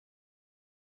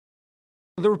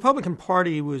The Republican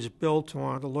Party was built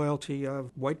on the loyalty of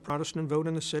white Protestant vote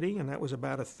in the city, and that was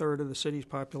about a third of the city's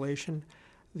population.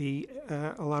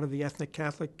 A lot of the ethnic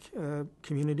Catholic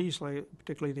communities, like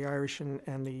particularly the Irish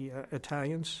and the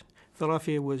Italians.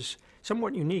 Philadelphia was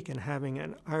somewhat unique in having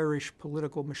an Irish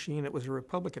political machine that was a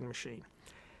Republican machine,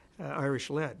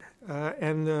 Irish-led.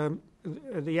 And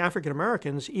the African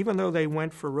Americans, even though they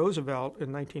went for Roosevelt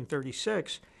in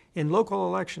 1936, in local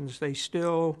elections they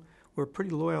still were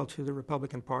pretty loyal to the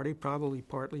Republican Party, probably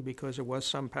partly because there was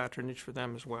some patronage for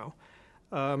them as well.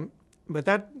 But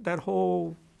that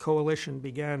whole coalition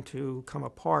began to come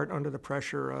apart under the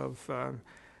pressure of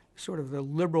sort of the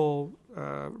liberal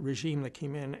regime that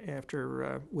came in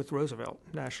after with Roosevelt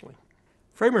nationally.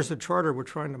 Framers of the charter were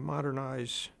trying to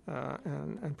modernize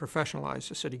and professionalize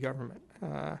the city government.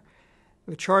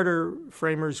 The charter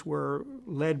framers were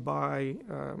led by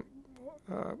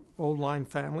old-line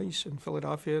families in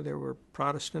Philadelphia. They were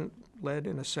Protestant-led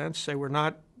in a sense. They were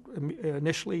not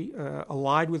initially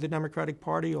allied with the Democratic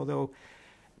Party, although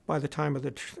by the time of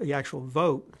the actual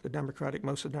vote,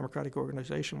 most of the Democratic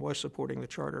organization was supporting the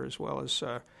charter, as well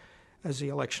as the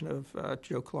election of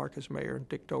Joe Clark as mayor and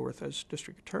Dick Dilworth as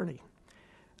district attorney.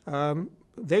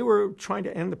 They were trying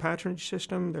to end the patronage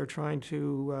system. They're trying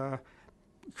to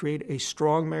create a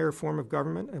strong mayor form of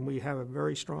government, and we have a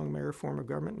very strong mayor form of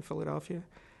government in Philadelphia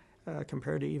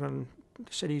compared to even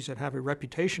cities that have a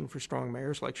reputation for strong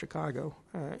mayors like Chicago.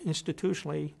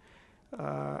 Institutionally,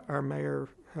 our mayor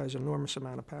has an enormous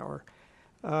amount of power.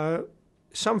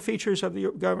 Some features of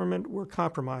the government were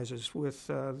compromises with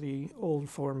the old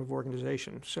form of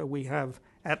organization. So we have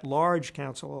at-large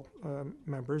council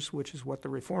members, which is what the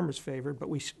reformers favored, but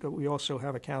we also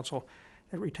have a council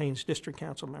that retains district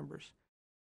council members.